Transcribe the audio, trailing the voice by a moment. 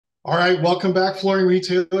All right, welcome back, flooring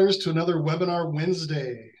retailers, to another Webinar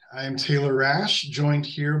Wednesday. I am Taylor Rash, joined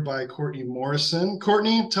here by Courtney Morrison.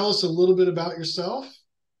 Courtney, tell us a little bit about yourself.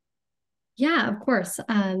 Yeah, of course.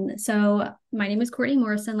 So my name is Courtney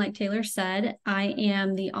Morrison, like Taylor said. I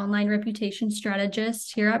am the online reputation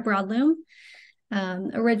strategist here at Broadlume.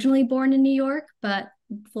 Originally born in New York, but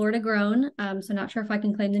Florida grown. So not sure if I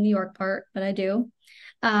can claim the New York part, but I do.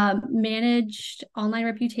 Managed online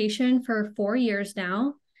reputation for 4 years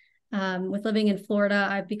now. With living in Florida,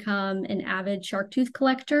 I've become an avid shark tooth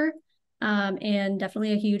collector, and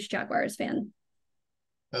definitely a huge Jaguars fan.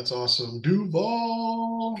 That's awesome.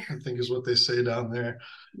 Duval, I think is what they say down there.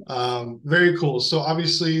 Very cool. So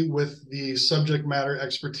obviously with the subject matter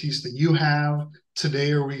expertise that you have,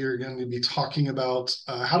 today we are going to be talking about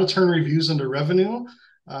how to turn reviews into revenue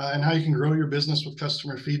and how you can grow your business with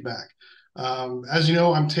customer feedback. As you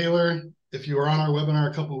know, I'm Taylor. If you were on our webinar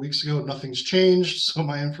a couple of weeks ago, nothing's changed. So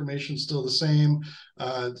my information's still the same.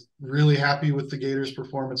 Really happy with the Gators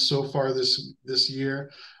performance so far this year.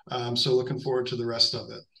 So looking forward to the rest of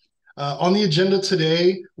it. On the agenda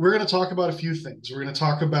today, we're going to talk about a few things. We're going to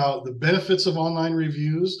talk about the benefits of online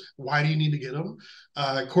reviews. Why do you need to get them?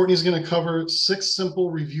 Courtney's going to cover 6 simple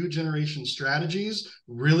review generation strategies,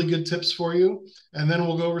 really good tips for you. And then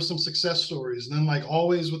we'll go over some success stories. And then, like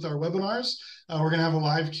always with our webinars, we're going to have a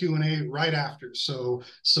live Q&A right after. So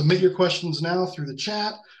submit your questions now through the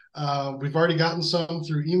chat. We've already gotten some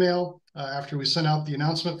through email after we sent out the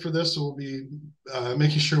announcement for this. So we'll be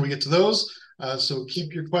making sure we get to those. So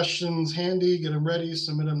keep your questions handy, get them ready,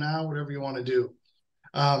 submit them now, whatever you want to do.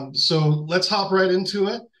 So let's hop right into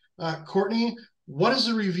it. Courtney, what is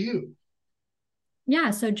a review?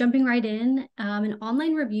 Yeah, so jumping right in, an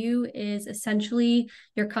online review is essentially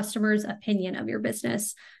your customer's opinion of your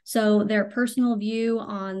business. So their personal view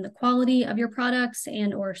on the quality of your products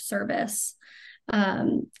and or service.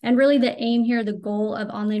 And really the aim here, the goal of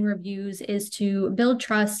online reviews is to build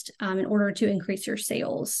trust in order to increase your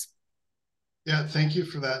sales. Yeah, thank you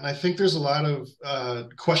for that. And I think there's a lot of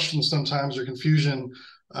questions sometimes or confusion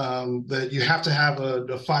that you have to have a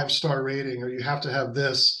 5-star rating or you have to have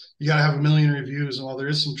this, you got to have a million reviews. And while there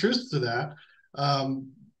is some truth to that,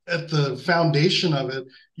 at the foundation of it,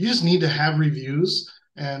 you just need to have reviews.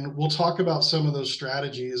 And we'll talk about some of those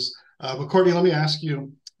strategies. But Courtney, let me ask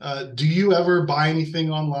you, do you ever buy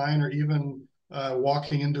anything online or even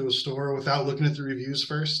walking into a store without looking at the reviews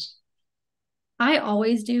first? I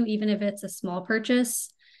always do, even if it's a small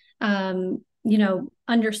purchase.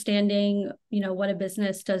 Understanding, what a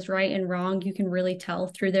business does right and wrong, you can really tell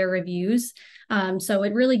through their reviews. So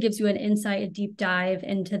it really gives you an insight, a deep dive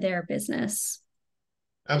into their business.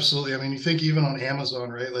 Absolutely. I mean, you think even on Amazon,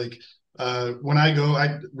 right? Like when I go,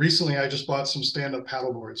 I just bought some stand-up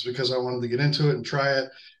paddle boards because I wanted to get into it and try it.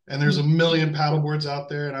 And there's a million paddle boards out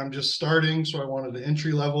there, and I'm just starting, so I wanted an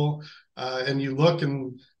entry level. And you look,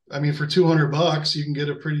 and I mean, for $200, you can get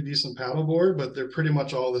a pretty decent paddle board, but they're pretty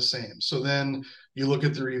much all the same. So then you look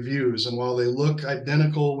at the reviews, and while they look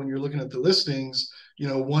identical when you're looking at the listings,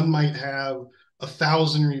 one might have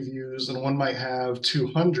 1,000 reviews and one might have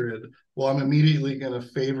 200. Well, I'm immediately going to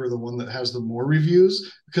favor the one that has the more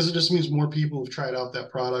reviews because it just means more people have tried out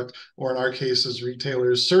that product, or in our case, as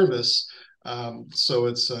retailers, service. So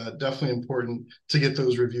it's definitely important to get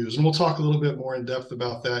those reviews. And we'll talk a little bit more in depth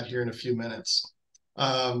about that here in a few minutes.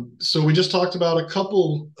 So we just talked about a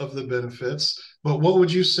couple of the benefits, but what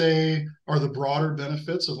would you say are the broader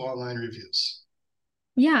benefits of online reviews?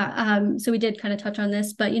 Yeah, so we did kind of touch on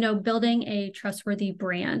this, but building a trustworthy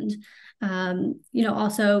brand,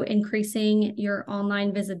 also increasing your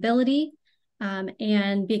online visibility,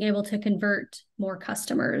 and being able to convert more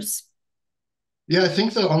customers. Yeah, I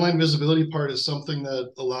think the online visibility part is something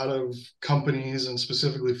that a lot of companies and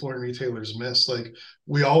specifically flooring retailers miss. Like,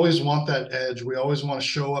 we always want that edge. We always want to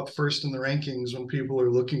show up first in the rankings when people are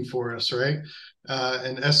looking for us, right?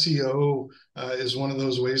 And SEO is one of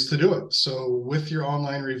those ways to do it. So, with your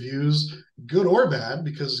online reviews, good or bad,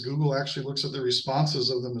 because Google actually looks at the responses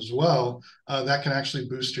of them as well, that can actually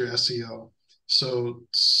boost your SEO. So,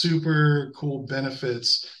 super cool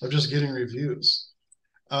benefits of just getting reviews.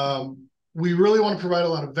 We really want to provide a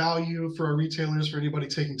lot of value for our retailers, for anybody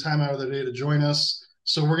taking time out of their day to join us.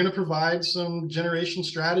 So we're going to provide some generation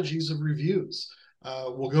strategies of reviews.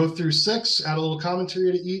 We'll go through 6, add a little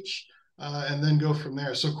commentary to each, and then go from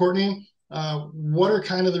there. So Courtney, what are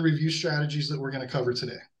kind of the review strategies that we're going to cover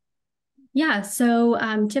today? Yeah, so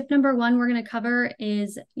tip number 1 we're going to cover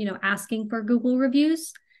is, asking for Google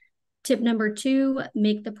reviews. Tip number 2,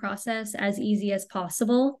 make the process as easy as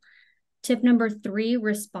possible. Tip number 3,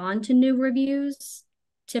 respond to new reviews.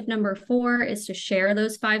 Tip number 4 is to share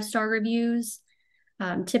those 5-star reviews.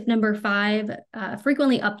 Tip number 5,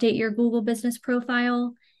 frequently update your Google business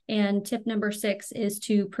profile. And tip number 6 is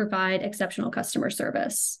to provide exceptional customer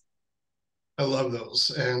service. I love those.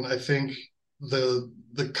 And I think the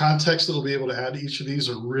context that we'll be able to add to each of these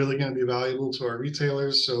are really going to be valuable to our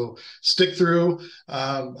retailers. So stick through.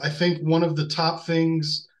 I think one of the top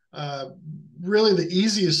things, really the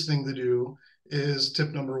easiest thing to do is tip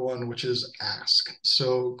number 1, which is ask.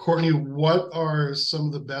 So Courtney, what are some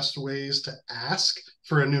of the best ways to ask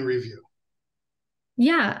for a new review?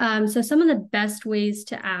 Yeah, so some of the best ways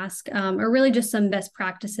to ask, or really just some best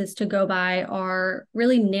practices to go by, are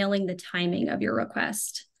really nailing the timing of your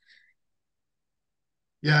request.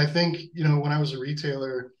 Yeah, I think, when I was a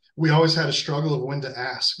retailer, we always had a struggle of when to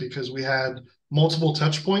ask because we had multiple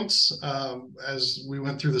touch points as we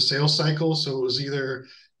went through the sales cycle. So it was either,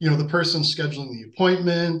 the person scheduling the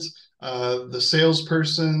appointment, the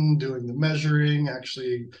salesperson doing the measuring,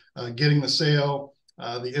 actually getting the sale,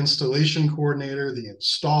 the installation coordinator, the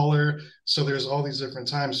installer. So there's all these different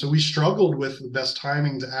times. So we struggled with the best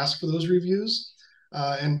timing to ask for those reviews.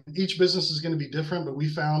 And each business is going to be different, but we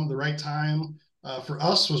found the right time for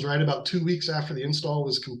us was right about 2 weeks after the install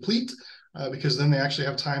was complete, because then they actually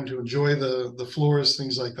have time to enjoy the floors,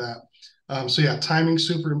 things like that. So yeah, timing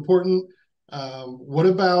super important. What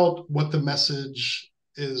about what the message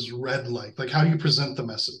is read like? Like, how do you present the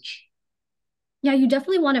message? Yeah, you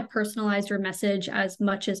definitely want to personalize your message as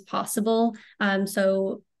much as possible.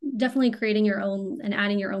 So definitely creating your own and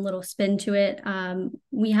adding your own little spin to it.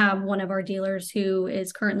 We have one of our dealers who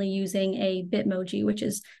is currently using a Bitmoji, which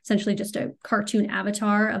is essentially just a cartoon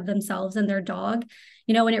avatar of themselves and their dog.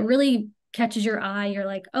 And it really catches your eye. You're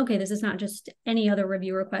like, okay, this is not just any other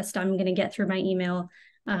review request I'm going to get through my email.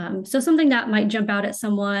 So something that might jump out at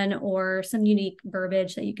someone, or some unique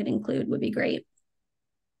verbiage that you can include, would be great.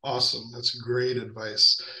 Awesome. That's great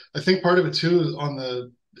advice. I think part of it too is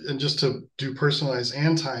and just to do personalized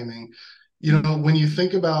and timing, when you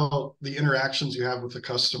think about the interactions you have with the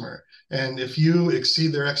customer, and if you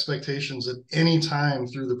exceed their expectations at any time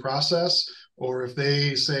through the process, or if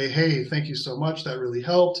they say, hey, thank you so much, that really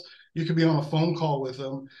helped, you could be on a phone call with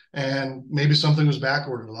them and maybe something was back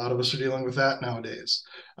ordered. A lot of us are dealing with that nowadays.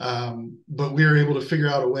 But we are able to figure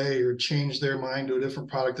out a way or change their mind to a different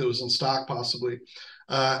product that was in stock possibly.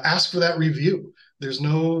 Ask for that review. There's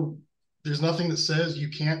nothing that says you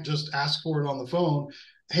can't just ask for it on the phone.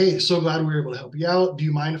 Hey, so glad we were able to help you out. Do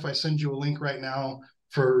you mind if I send you a link right now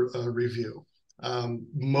for a review?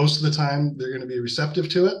 Most of the time, they're going to be receptive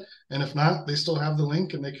to it. And if not, they still have the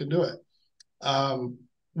link and they can do it.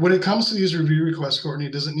 When it comes to these review requests, Courtney,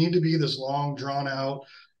 does it need to be this long, drawn out,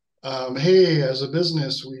 hey, as a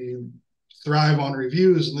business, we thrive on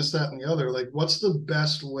reviews and this, that, and the other? Like, what's the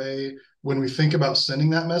best way when we think about sending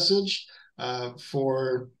that message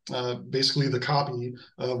for basically the copy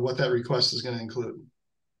of what that request is going to include?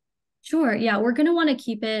 Sure. Yeah, we're going to want to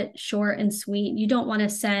keep it short and sweet. You don't want to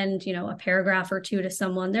send, a paragraph or two to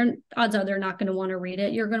someone. Odds are they're not going to want to read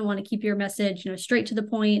it. You're going to want to keep your message, straight to the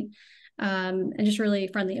point, and just really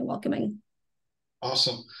friendly and welcoming.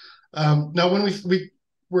 Awesome. Now, when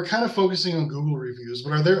we're kind of focusing on Google reviews,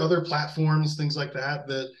 but are there other platforms, things like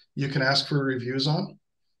that you can ask for reviews on?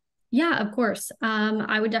 Yeah, of course.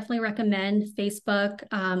 I would definitely recommend Facebook,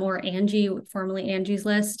 or Angie, formerly Angie's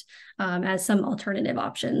List, as some alternative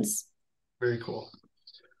options. Very cool.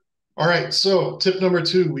 All right, so tip number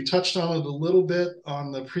 2, we touched on it a little bit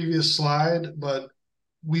on the previous slide, but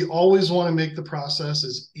we always want to make the process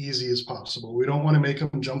as easy as possible. We don't want to make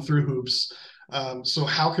them jump through hoops. So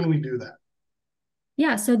how can we do that?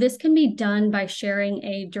 Yeah, so this can be done by sharing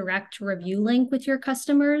a direct review link with your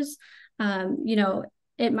customers.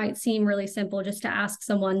 It might seem really simple just to ask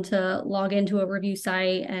someone to log into a review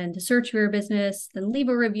site and to search for your business, then leave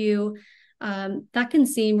a review. That can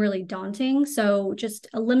seem really daunting. So just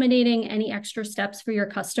eliminating any extra steps for your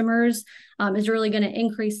customers is really going to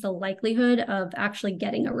increase the likelihood of actually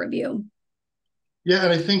getting a review. Yeah,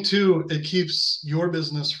 and I think too, it keeps your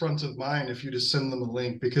business front of mind if you just send them a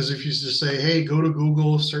link, because if you just say, hey, go to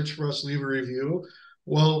Google, search for us, leave a review,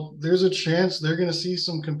 well, there's a chance they're going to see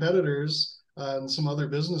some competitors and some other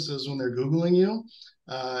businesses when they're Googling you.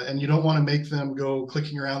 And you don't want to make them go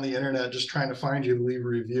clicking around the internet just trying to find you to leave a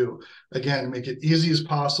review. Again, make it easy as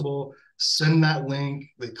possible. Send that link.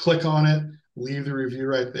 They click on it, leave the review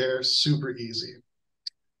right there. Super easy.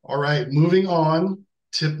 All right, moving on.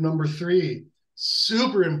 Tip number 3,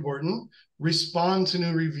 super important. Respond to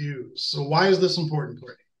new reviews. So why is this important,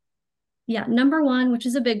 Courtney? Yeah, number 1, which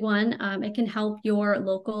is a big one, it can help your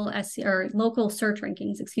local or local search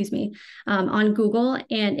rankings, on Google,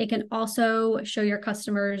 and it can also show your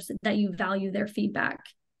customers that you value their feedback.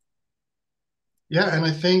 Yeah, and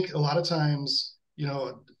I think a lot of times,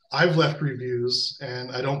 I've left reviews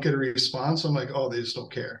and I don't get a response. I'm like, oh, they just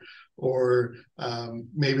don't care. Or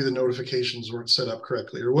maybe the notifications weren't set up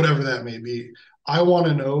correctly, or whatever that may be. I want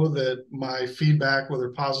to know that my feedback, whether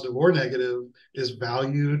positive or negative, is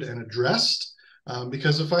valued and addressed.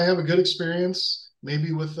 Because if I have a good experience,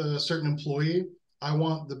 maybe with a certain employee, I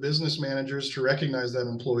want the business managers to recognize that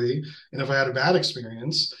employee. And if I had a bad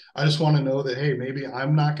experience, I just want to know that, hey, maybe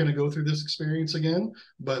I'm not going to go through this experience again,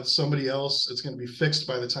 but somebody else, it's going to be fixed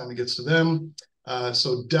by the time it gets to them.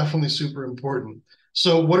 So definitely super important.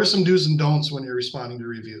 So what are some do's and don'ts when you're responding to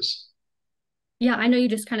reviews? Yeah, I know you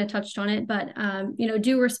just kind of touched on it, but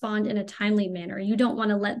do respond in a timely manner. You don't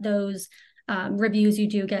want to let those reviews you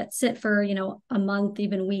do get sit for a month,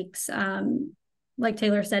 even weeks. Like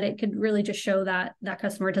Taylor said, it could really just show that that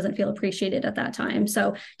customer doesn't feel appreciated at that time.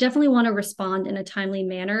 So definitely want to respond in a timely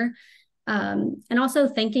manner. And also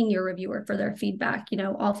thanking your reviewer for their feedback.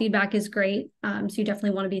 All feedback is great. So you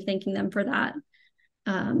definitely want to be thanking them for that.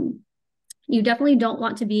 You definitely don't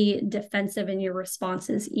want to be defensive in your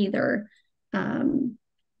responses either. And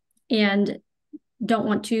don't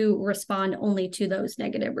want to respond only to those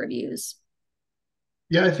negative reviews.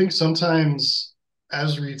 Yeah, I think sometimes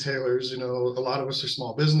as retailers, a lot of us are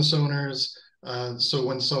small business owners. So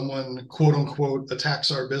when someone quote unquote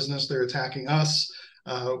attacks our business, they're attacking us.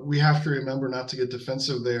 We have to remember not to get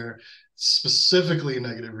defensive there, specifically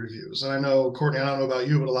negative reviews. And I know, Courtney, I don't know about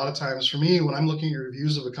you, but a lot of times for me, when I'm looking at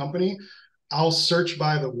reviews of a company, I'll search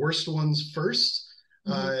by the worst ones first.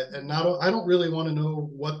 And not, I don't really want to know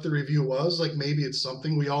what the review was. Like maybe it's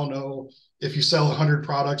something we all know. If you sell 100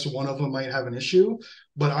 products, one of them might have an issue,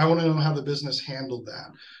 but I want to know how the business handled that.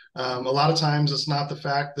 A lot of times it's not the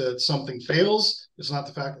fact that something fails. It's not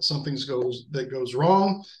the fact that something goes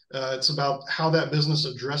wrong. It's about how that business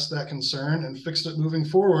addressed that concern and fixed it moving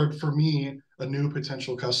forward for me, a new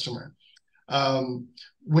potential customer.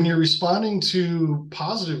 When you're responding to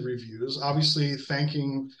positive reviews, obviously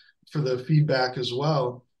thanking for the feedback as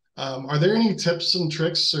well. Are there any tips and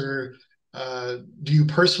tricks, or do you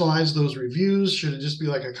personalize those reviews? Should it just be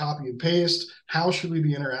like a copy and paste? How should we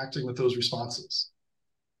be interacting with those responses?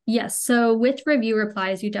 Yes. So with review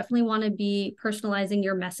replies, you definitely want to be personalizing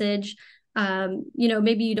your message.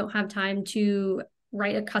 Maybe you don't have time to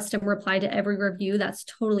write a custom reply to every review. That's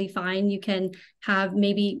totally fine. You can have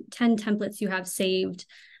maybe 10 templates you have saved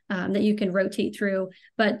that you can rotate through,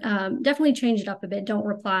 but definitely change it up a bit. Don't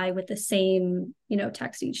reply with the same,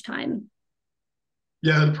 text each time.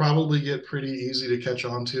 Yeah, it'd probably get pretty easy to catch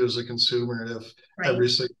on to as a consumer if Right. every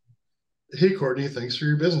single, hey, Courtney, thanks for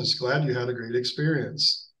your business. Glad you had a great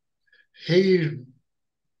experience. Hey,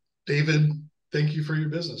 David, thank you for your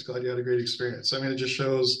business. Glad you had a great experience. I mean, it just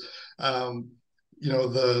shows, um,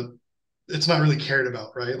 the it's not really cared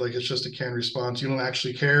about, right? Like it's just a canned response. You don't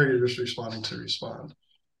actually care. You're just responding to respond.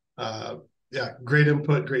 Uh, yeah, great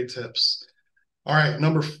input, great tips. All right,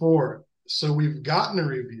 number 4. So we've gotten a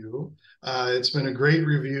review. It's been a great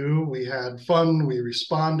review. We had fun. We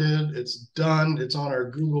responded. It's done. It's on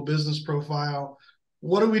our Google business profile.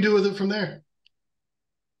 What do we do with it from there?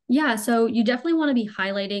 Yeah, so you definitely want to be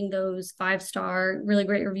highlighting those 5-star, really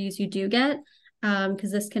great reviews you do get,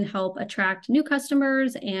 because this can help attract new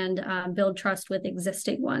customers and build trust with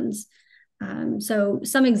existing ones. So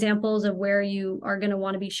some examples of where you are going to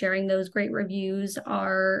want to be sharing those great reviews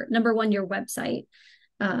are number one, your website.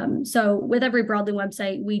 So with every Broadlume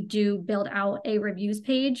website, we do build out a reviews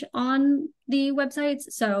page on the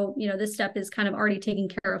websites. So, this step is kind of already taken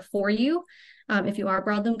care of for you if you are a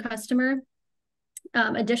Broadlume customer.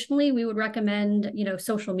 Additionally, we would recommend,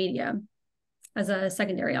 social media as a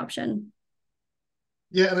secondary option.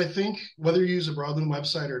 Yeah, and I think whether you use a Broadlume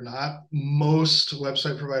website or not, most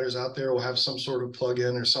website providers out there will have some sort of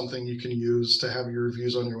plugin or something you can use to have your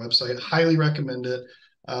reviews on your website. Highly recommend it.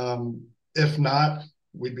 If not,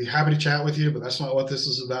 we'd be happy to chat with you, but that's not what this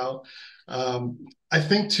is about. I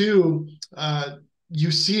think too, you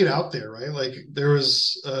see it out there, right? Like there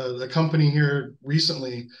was a company here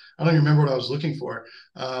recently. I don't even remember what I was looking for,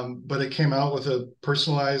 but it came out with a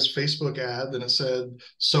personalized Facebook ad, and it said,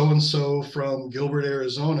 "So and so from Gilbert,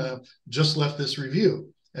 Arizona, just left this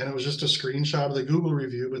review." And it was just a screenshot of the Google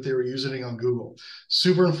review, but they were using it on Google.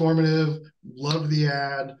 Super informative. Loved the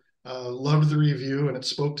ad. Loved the review, and it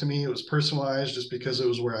spoke to me. It was personalized just because it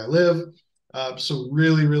was where I live. So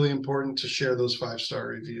really, really important to share those 5-star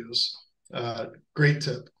reviews. Great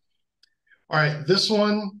tip. All right, this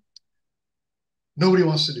one nobody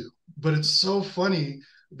wants to do, but it's so funny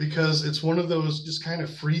because it's one of those just kind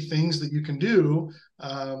of free things that you can do.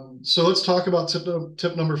 So let's talk about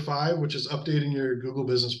tip number 5, which is updating your Google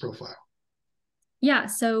business profile. Yeah,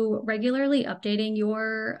 so regularly updating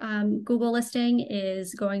your Google listing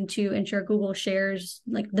is going to ensure Google shares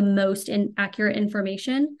like the most accurate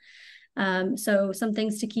information. So some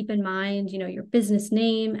things to keep in mind, your business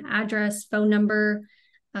name, address, phone number,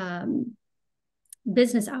 um,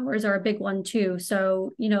 business hours are a big one too.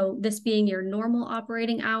 So, this being your normal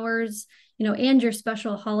operating hours, and your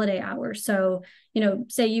special holiday hours. So,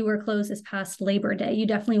 say you were closed this past Labor Day, you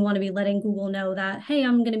definitely want to be letting Google know that, hey,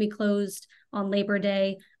 I'm going to be closed on Labor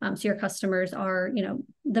Day. So your customers are,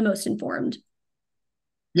 the most informed.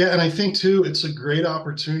 Yeah, and I think too, it's a great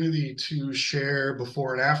opportunity to share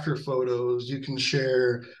before and after photos. You can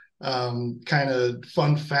share kind of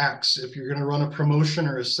fun facts. If you're going to run a promotion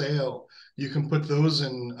or a sale, you can put those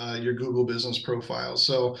in your Google business profile.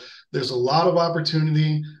 So there's a lot of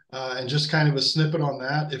opportunity, and just kind of a snippet on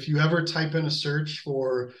that. If you ever type in a search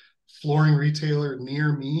for flooring retailer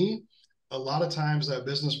near me, a lot of times that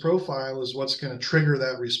business profile is what's going to trigger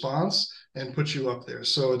that response and put you up there.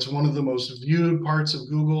 So it's one of the most viewed parts of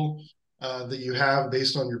Google that you have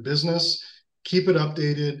based on your business. Keep it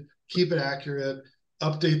updated, keep it accurate,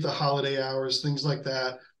 update the holiday hours, things like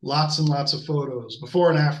that. Lots and lots of photos before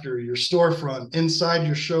and after, your storefront, inside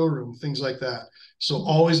your showroom, things like that. So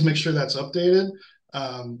always make sure that's updated.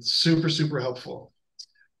 Super, super helpful.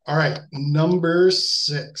 All right, number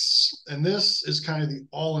 6. And this is kind of the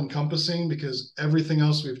all-encompassing because everything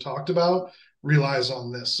else we've talked about relies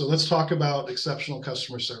on this. So let's talk about exceptional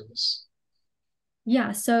customer service.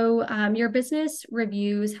 Yeah, so your business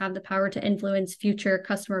reviews have the power to influence future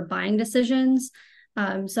customer buying decisions.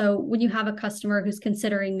 So when you have a customer who's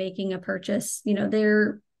considering making a purchase,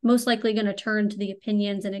 they're most likely going to turn to the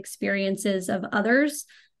opinions and experiences of others,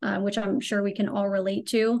 which I'm sure we can all relate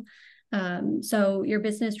to. So your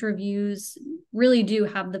business reviews really do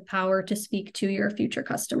have the power to speak to your future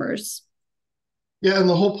customers. Yeah, and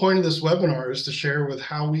the whole point of this webinar is to share with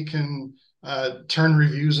how we can turn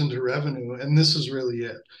reviews into revenue. And this is really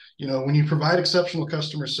it. When you provide exceptional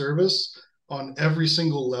customer service on every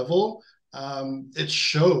single level, it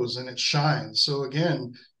shows and it shines. So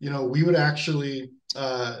again, we would actually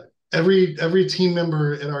every team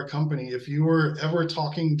member in our company, if you were ever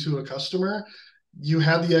talking to a customer, you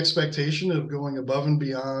had the expectation of going above and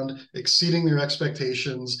beyond, exceeding their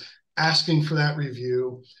expectations, asking for that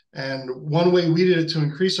review. And one way we did it to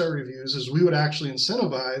increase our reviews is we would actually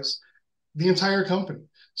incentivize the entire company.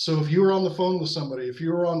 So if you were on the phone with somebody, if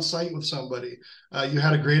you were on site with somebody, you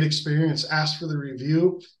had a great experience, ask for the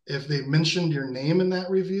review. If they mentioned your name in that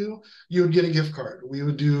review, you would get a gift card. We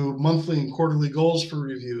would do monthly and quarterly goals for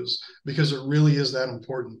reviews because it really is that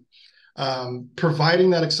important. Providing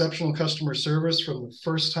that exceptional customer service from the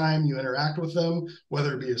first time you interact with them,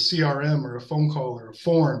 whether it be a CRM or a phone call or a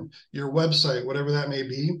form, your website, whatever that may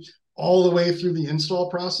be, all the way through the install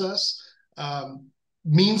process,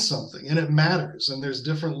 means something and it matters. And there's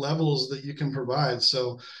different levels that you can provide.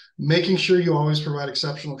 So making sure you always provide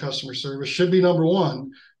exceptional customer service should be number one,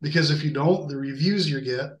 because if you don't, the reviews you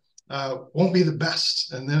get won't be the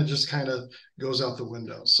best. And then it just kind of goes out the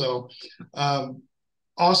window. So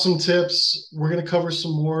awesome tips. We're going to cover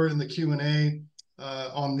some more in the Q&A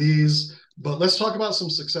on these, but let's talk about some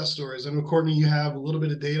success stories. I know, Courtney, you have a little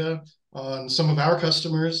bit of data on some of our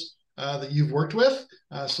customers that you've worked with.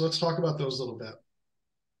 So let's talk about those a little bit.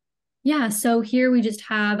 Yeah, so here we just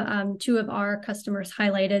have 2 of our customers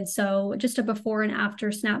highlighted. So just a before and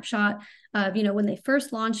after snapshot of, when they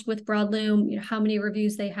first launched with Broadlume, how many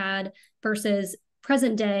reviews they had versus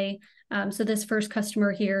present day. So this first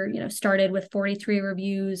customer here, started with 43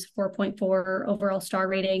 reviews, 4.4 overall star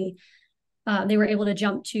rating. They were able to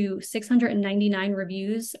jump to 699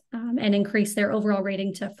 reviews and increase their overall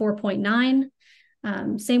rating to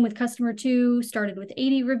 4.9. Same with customer 2, started with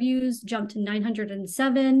 80 reviews, jumped to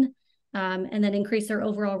 907, and then increased their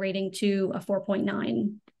overall rating to a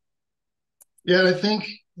 4.9. Yeah, I think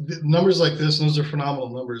numbers like this, and those are phenomenal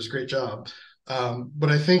numbers, great job. But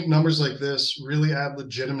I think numbers like this really add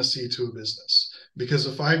legitimacy to a business. Because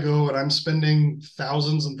if I go and I'm spending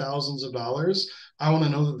thousands and thousands of dollars, I want to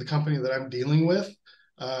know that the company that I'm dealing with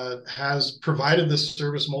has provided this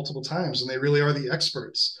service multiple times, and they really are the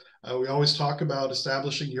experts. We always talk about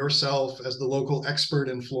establishing yourself as the local expert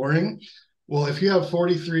in flooring. Well, if you have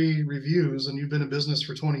 43 reviews and you've been in business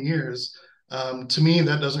for 20 years, to me,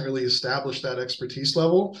 that doesn't really establish that expertise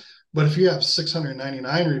level. But if you have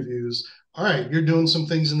 699 reviews, all right, you're doing some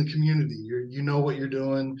things in the community. You know what you're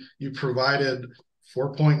doing. You provided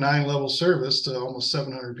 4.9 level service to almost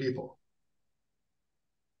 700 people.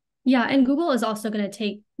 Yeah, and Google is also going to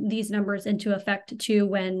take these numbers into effect too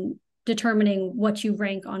when determining what you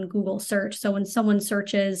rank on Google search. So when someone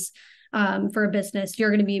searches for a business,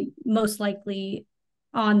 you're going to be most likely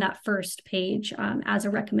on that first page as a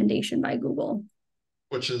recommendation by Google.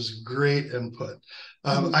 Which is great input.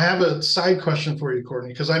 I have a side question for you,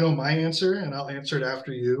 Courtney, because I know my answer and I'll answer it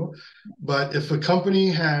after you. But if a company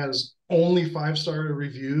has only 5-star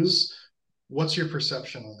reviews, what's your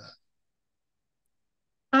perception on that?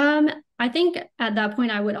 I think at that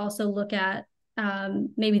point, I would also look at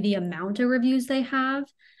maybe the amount of reviews they have.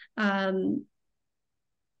 I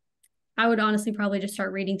would honestly probably just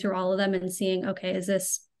start reading through all of them and seeing, okay, is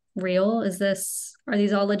this real? Are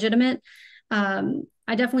these all legitimate?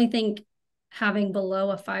 I definitely think having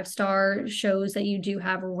below a 5-star shows that you do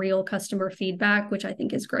have real customer feedback, which I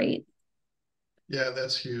think is great. Yeah,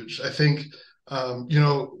 that's huge. I think,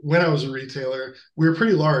 when I was a retailer, we were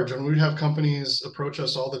pretty large, and we'd have companies approach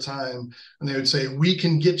us all the time, and they would say, "We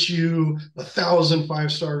can get you 1,000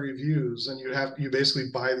 5-star reviews," and you basically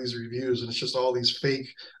buy these reviews, and it's just all these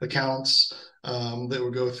fake accounts that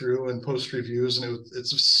would go through and post reviews, and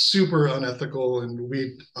it's super unethical, and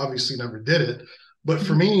we obviously never did it. But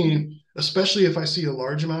for me, especially if I see a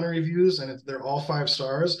large amount of reviews and if they're all 5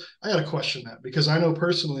 stars, I got to question that, because I know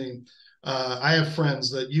personally, I have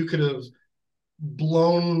friends that you could have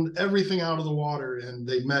blown everything out of the water and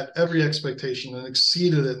they met every expectation and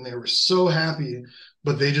exceeded it and they were so happy,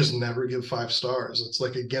 but they just never give 5 stars. It's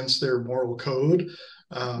like against their moral code.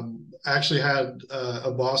 I actually had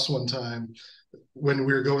a boss one time when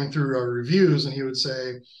we were going through our reviews, and he would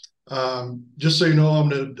say, just so you know, I'm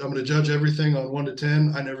gonna judge everything on 1 to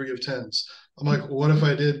 10. I never give 10s. I'm like, well, what if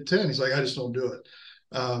I did 10? He's like, I just don't do it.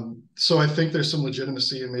 So I think there's some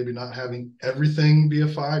legitimacy in maybe not having everything be a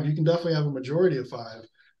 5. You can definitely have a majority of 5,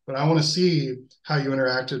 but I want to see how you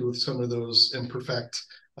interacted with some of those imperfect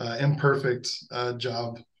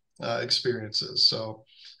job experiences. So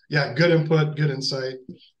yeah, good input, good insight.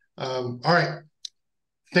 All right.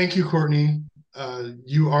 Thank you, Courtney.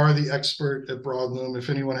 You are the expert at Broadlume. If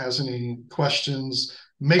anyone has any questions,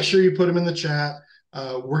 make sure you put them in the chat.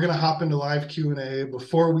 We're going to hop into live Q&A.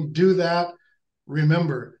 Before we do that,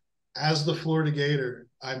 remember, as the Florida Gator,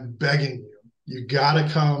 I'm begging you got to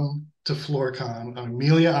come to FloorCon on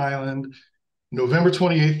Amelia Island, November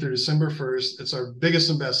 28th through December 1st. It's our biggest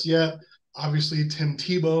and best yet. Obviously, Tim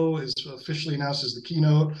Tebow is officially announced as the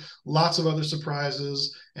keynote. Lots of other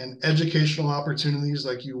surprises and educational opportunities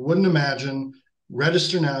like you wouldn't imagine.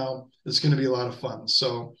 Register now. It's going to be a lot of fun.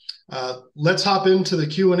 So let's hop into the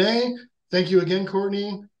Q&A. Thank you again,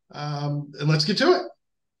 Courtney. And let's get to it.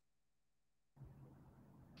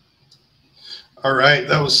 All right,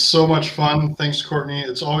 that was so much fun. Thanks, Courtney.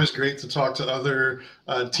 It's always great to talk to other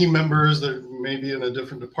team members that may be in a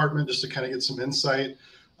different department just to kind of get some insight,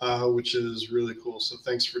 which is really cool. So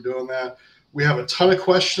thanks for doing that. We have a ton of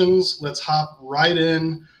questions. Let's hop right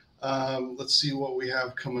in. Let's see what we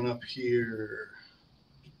have coming up here.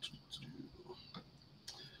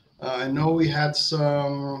 I know we had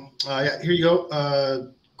some. Yeah, here you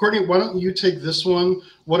go. Courtney, why don't you take this one?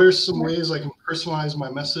 What are some ways I can personalize my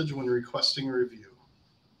message when requesting a review?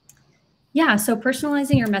 Yeah, so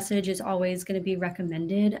personalizing your message is always going to be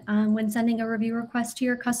recommended when sending a review request to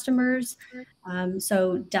your customers.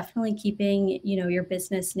 So definitely keeping, your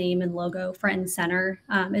business name and logo front and center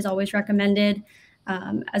is always recommended,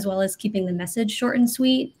 as well as keeping the message short and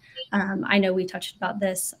sweet. I know we touched about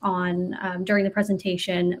this on during the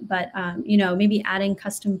presentation, but maybe adding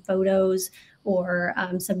custom photos or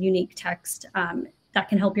some unique text that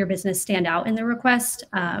can help your business stand out in the request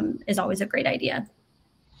is always a great idea.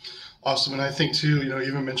 Awesome. And I think too,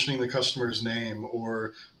 even mentioning the customer's name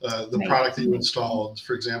or the product that you installed,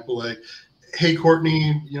 for example, like, hey,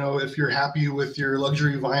 Courtney, if you're happy with your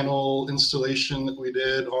luxury vinyl installation that we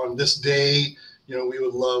did on this day, we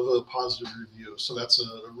would love a positive review. So that's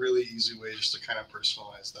a really easy way just to kind of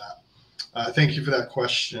personalize that. Thank you for that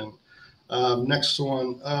question. Next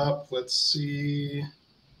one up, let's see.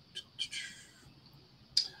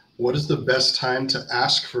 What is the best time to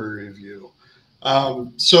ask for a review?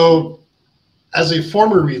 So as a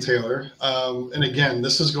former retailer, and again,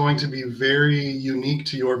 this is going to be very unique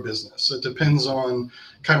to your business. It depends on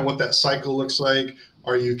kind of what that cycle looks like.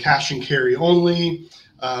 Are you cash and carry only?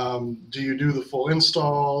 Do you do the full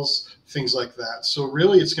installs? Things like that. So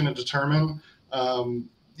really it's going to determine,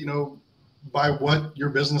 by what your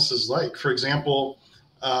business is like. For example,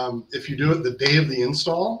 if you do it the day of the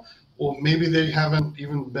install, well, maybe they haven't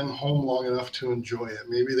even been home long enough to enjoy it.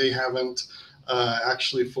 Maybe they haven't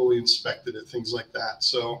actually fully inspected it, things like that.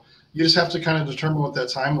 So you just have to kind of determine what that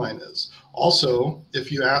timeline is. Also,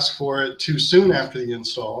 if you ask for it too soon after the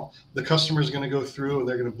install, the customer is going to go through and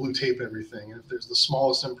they're going to blue tape everything. And if there's the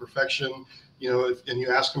smallest imperfection, and you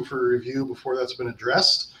ask them for a review before that's been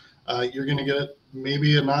addressed, you're going to get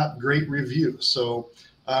maybe a not great review. So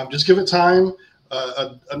just give it time.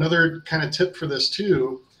 Another kind of tip for this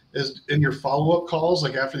too is in your follow-up calls,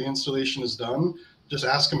 like after the installation is done, just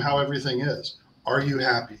ask them how everything is. Are you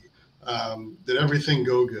happy? Did everything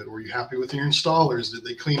go good? Were you happy with your installers? Did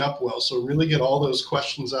they clean up well? So really get all those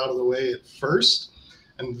questions out of the way at first,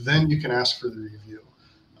 and then you can ask for the review.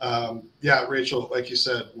 Yeah, Rachel, like you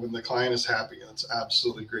said, when the client is happy, that's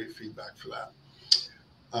absolutely great feedback for that.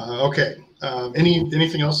 Okay.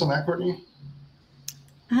 Anything else on that, Courtney?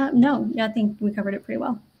 No, I think we covered it pretty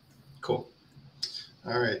well. Cool.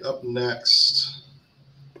 All right, up next.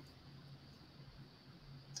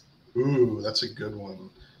 Ooh, that's a good one.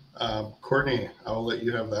 Courtney, I will let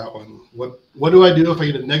you have that one. What do I do if I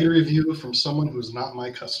get a negative review from someone who is not my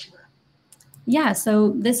customer? Yeah, so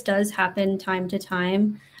this does happen time to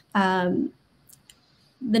time.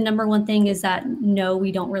 The number one thing is that no,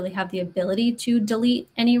 we don't really have the ability to delete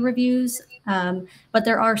any reviews, but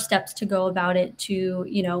there are steps to go about it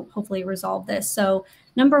to, hopefully resolve this. So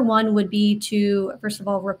number one would be to, first of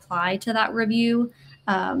all, reply to that review.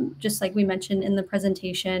 Just like we mentioned in the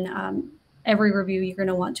presentation, every review you're going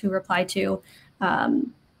to want to reply to.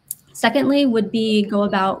 Secondly would be go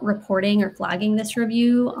about reporting or flagging this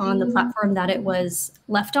review on the platform that it was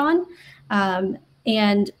left on,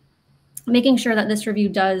 and making sure that this review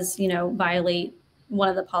does, violate one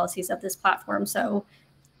of the policies of this platform. So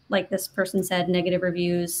like this person said, negative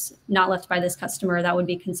reviews not left by this customer, that would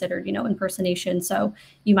be considered, impersonation. So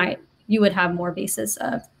you would have more basis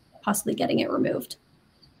of possibly getting it removed.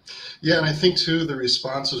 Yeah, and I think too the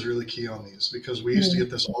response is really key on these, because we used to get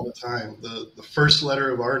this all the time. The first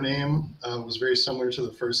letter of our name was very similar to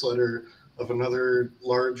the first letter of another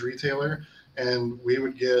large retailer, and we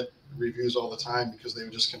would get reviews all the time because they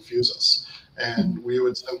would just confuse us. And we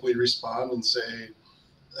would simply respond and say,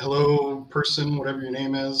 hello, person, whatever your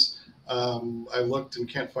name is. I looked and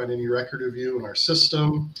can't find any record of you in our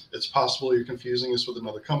system. It's possible you're confusing us with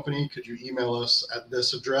another company. Could you email us at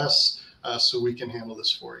this address so we can handle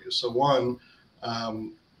this for you? So one,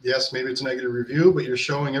 yes, maybe it's a negative review, but you're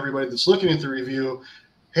showing everybody that's looking at the review,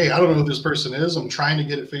 hey, I don't know who this person is. I'm trying to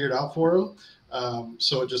get it figured out for them.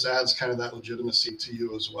 So it just adds kind of that legitimacy to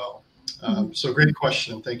you as well. So great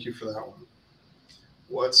question. Thank you for that one.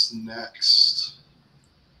 What's next?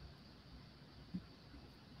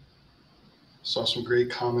 Saw some great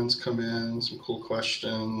comments come in, some cool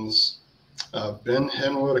questions. Ben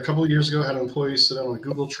Henwood, a couple of years ago, had an employee sit on a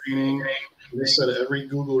Google training. They said every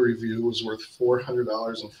Google review was worth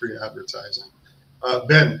 $400 in free advertising.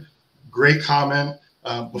 Ben, great comment.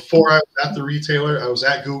 Before I was at the retailer, I was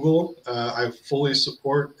at Google. I fully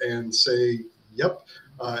support and say, yep.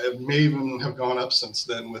 It may even have gone up since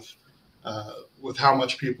then with how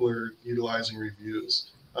much people are utilizing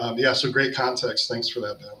reviews. Yeah, so great context. Thanks for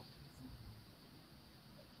that, Ben.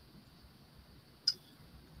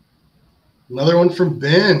 Another one from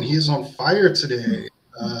Ben. He's on fire today.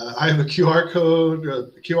 I have a QR code,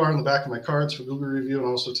 QR on the back of my cards for Google review, and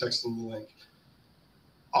also text them the link.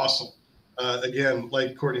 Awesome. Again,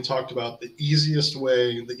 like Courtney talked about, the easiest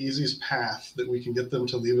way, the easiest path that we can get them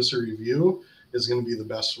to leave us a review is going to be the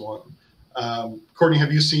best one. Courtney,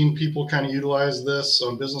 have you seen people kind of utilize this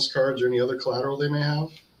on business cards or any other collateral they may have?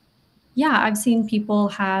 Yeah, I've seen people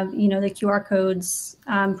have, the QR codes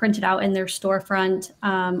printed out in their storefront,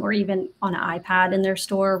 or even on an iPad in their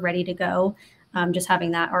store, ready to go. Just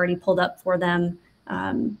having that already pulled up for them.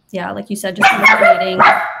 Yeah, like you said, just eliminating.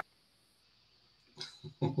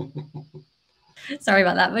 Sorry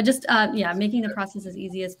about that, but just yeah, making the process as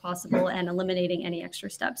easy as possible and eliminating any extra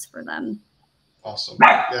steps for them. Awesome.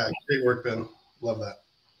 Yeah, great work, Ben. Love that.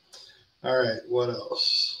 All right, what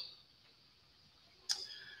else?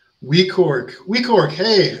 WeCork,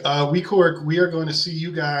 hey, WeCork, we are going to see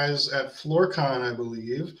you guys at FloorCon, I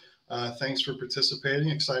believe. Thanks for participating.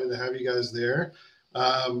 Excited to have you guys there.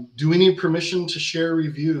 Do we need permission to share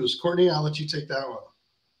reviews? Courtney, I'll let you take that one.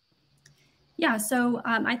 Yeah, so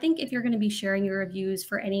I think if you're going to be sharing your reviews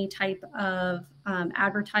for any type of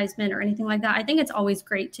advertisement or anything like that, I think it's always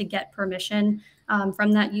great to get permission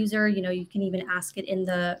from that user. You can even ask it in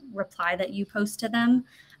the reply that you post to them,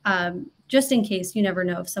 just in case. You never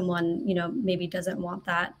know if someone, maybe doesn't want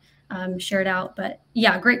that shared out. But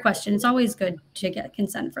yeah, great question. It's always good to get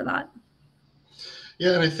consent for that.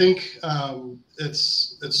 Yeah, and I think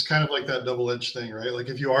it's kind of like that double-edged thing, right? Like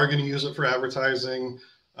if you are going to use it for advertising,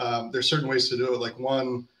 there's certain ways to do it. Like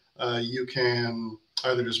one, you can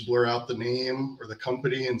either just blur out the name or the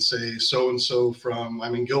company and say so-and-so from,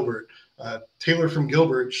 Gilbert, Taylor from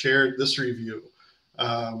Gilbert shared this review.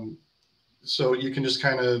 So you can just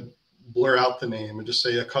kind of blur out the name and just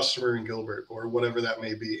say a customer in Gilbert or whatever that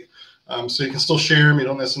may be. So you can still share them. You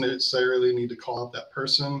don't necessarily need to call out that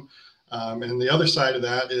person. And the other side of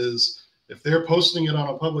that is if they're posting it on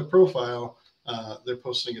a public profile, they're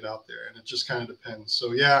posting it out there, and it just kind of depends.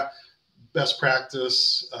 So yeah, best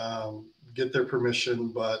practice, get their permission,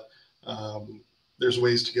 but there's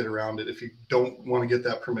ways to get around it. If you don't want to get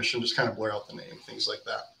that permission, just kind of blur out the name, things like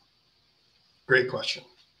that. Great question.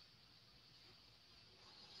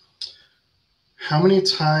 How many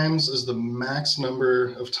times is the max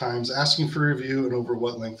number of times asking for a review and over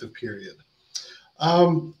what length of period?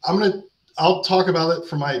 I'll talk about it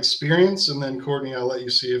from my experience, and then Courtney, I'll let you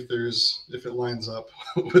see if it lines up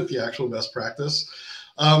with the actual best practice.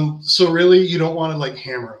 So really, you don't want to like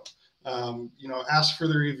hammer them. Ask for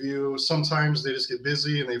the review. Sometimes they just get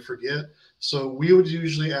busy and they forget. So we would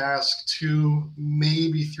usually ask 2,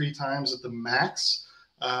 maybe 3 times at the max,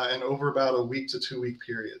 and over about a week to 2 week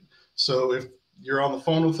period. So if you're on the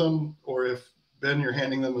phone with them, or if Ben, you're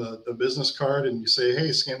handing them a business card and you say,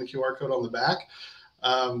 hey, scan the QR code on the back.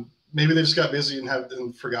 Maybe they just got busy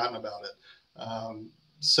and forgotten about it.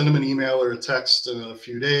 Send them an email or a text in a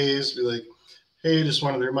few days. Be like, hey, just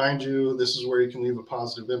wanted to remind you, this is where you can leave a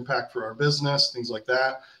positive impact for our business, things like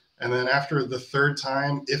that. And then after the 3rd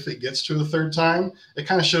time, if it gets to the 3rd time, it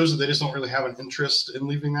kind of shows that they just don't really have an interest in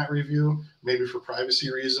leaving that review, maybe for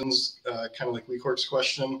privacy reasons, kind of like WeCourt's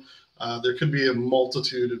question. There could be a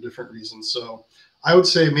multitude of different reasons. So I would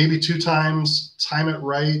say maybe 2 times, time it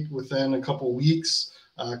right within a couple weeks.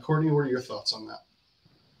 Courtney, what are your thoughts on that?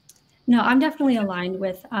 No, I'm definitely aligned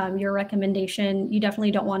with your recommendation. You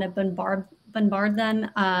definitely don't want to bombard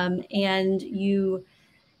them. And you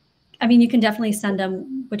can definitely send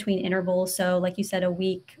them between intervals. So like you said, a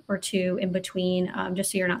week or 2 in between,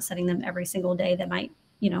 just so you're not sending them every single day. That might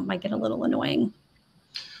get a little annoying.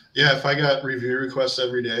 Yeah, if I got review requests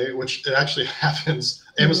every day, which it actually happens,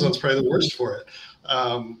 Amazon's probably the worst for it.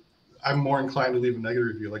 I'm more inclined to leave a negative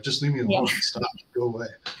review. Like, just leave me alone. Yeah. Stop. Go away.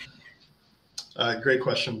 Great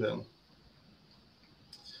question, Ben.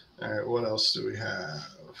 All right, what else do we have?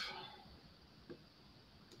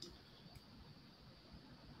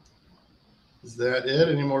 Is that it?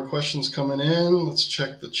 Any more questions coming in? Let's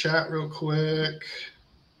check the chat real quick.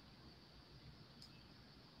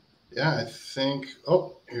 Yeah, I think,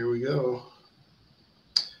 oh, here we go.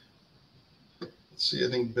 Let's see, I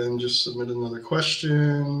think Ben just submitted another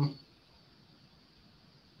question.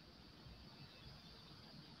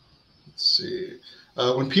 Let's see.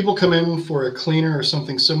 When people come in for a cleaner or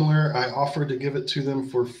something similar, I offer to give it to them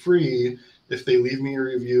for free if they leave me a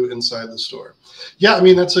review inside the store. Yeah, I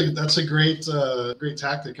mean, that's a great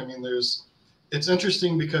tactic. I mean, it's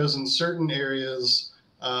interesting because in certain areas,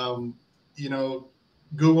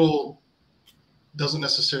 Google doesn't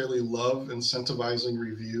necessarily love incentivizing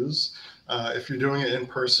reviews. If you're doing it in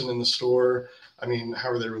person in the store, I mean, how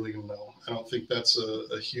are they really going to know? I don't think that's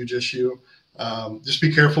a huge issue. Just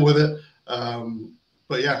be careful with it.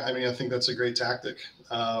 But yeah, I mean, I think that's a great tactic.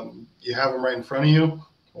 You have them right in front of you.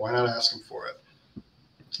 Why not ask them for it?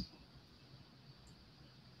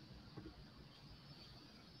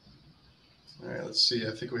 All right, let's see.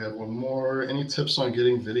 I think we have one more. Any tips on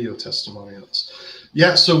getting video testimonials?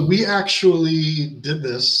 Yeah, so we actually did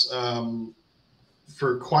this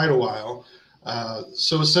for quite a while.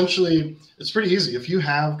 So essentially, it's pretty easy. If you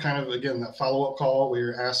have kind of, again, that follow-up call where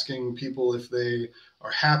you're asking people if they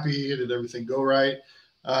are happy, did everything go right?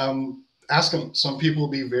 Ask them. Some people will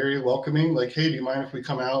be very welcoming, like, hey, do you mind if we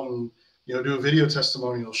come out and do a video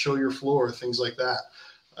testimonial, show your floor, things like that.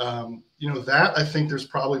 That I think there's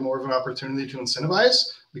probably more of an opportunity to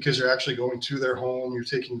incentivize because you're actually going to their home, you're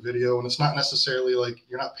taking video, and it's not necessarily like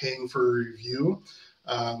you're not paying for a review.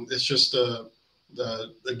 It's just a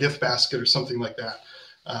gift basket or something like that.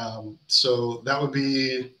 So that would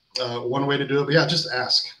be one way to do it. But yeah, just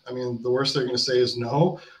ask. I mean, the worst they're going to say is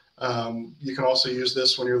no. You can also use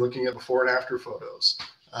this when you're looking at before and after photos.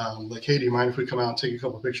 Like, hey, do you mind if we come out and take a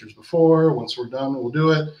couple pictures before? Once we're done, we'll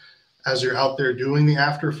do it. As you're out there doing the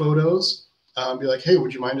after photos, be like, hey,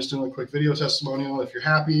 would you mind just doing a quick video testimonial if you're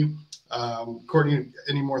happy? Courtney,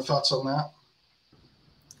 any more thoughts on that?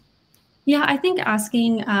 Yeah, I think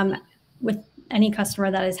asking with any customer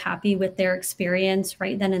that is happy with their experience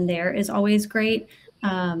right then and there is always great.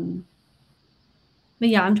 But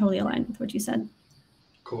yeah, I'm totally aligned with what you said.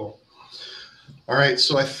 Cool. All right,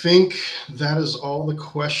 so I think that is all the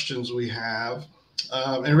questions we have.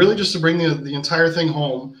 And really just to bring the entire thing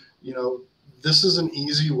home, this is an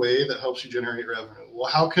easy way that helps you generate revenue. Well,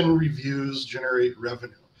 how can reviews generate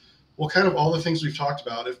revenue? Well, kind of all the things we've talked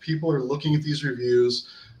about. If people are looking at these reviews,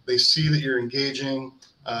 They see that you're engaging.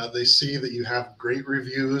 They see that you have great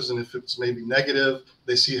reviews, and if it's maybe negative,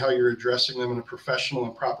 they see how you're addressing them in a professional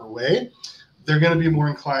and proper way. They're going to be more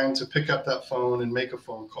inclined to pick up that phone and make a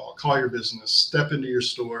phone call your business, step into your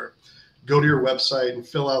store, go to your website and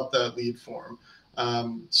fill out that lead form.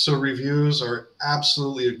 So reviews are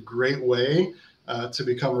absolutely a great way to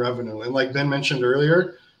become revenue. And like Ben mentioned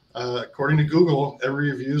earlier, according to Google,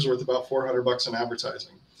 every review is worth about $400 in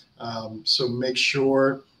advertising. So make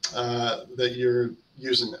sure that you're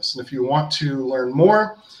using this. And if you want to learn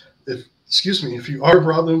more, if you are a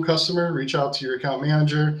Broadlume customer, reach out to your account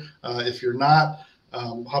manager. If you're not,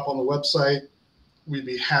 hop on the website. We'd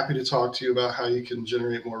be happy to talk to you about how you can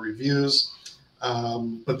generate more reviews.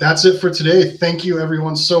 But that's it for today. Thank you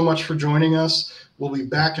everyone so much for joining us. We'll be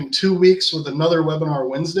back in 2 weeks with another webinar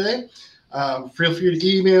Wednesday. Feel free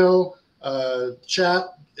to email, chat,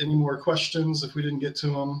 any more questions. If we didn't get to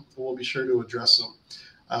them, we'll be sure to address them.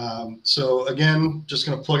 So again, just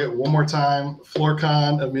going to plug it one more time.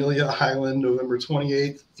 FloorCon, Amelia Island, November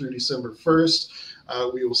 28th through December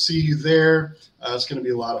 1st. We will see you there. It's going to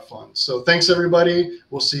be a lot of fun. So thanks, everybody.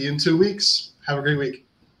 We'll see you in 2 weeks. Have a great week.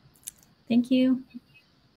 Thank you.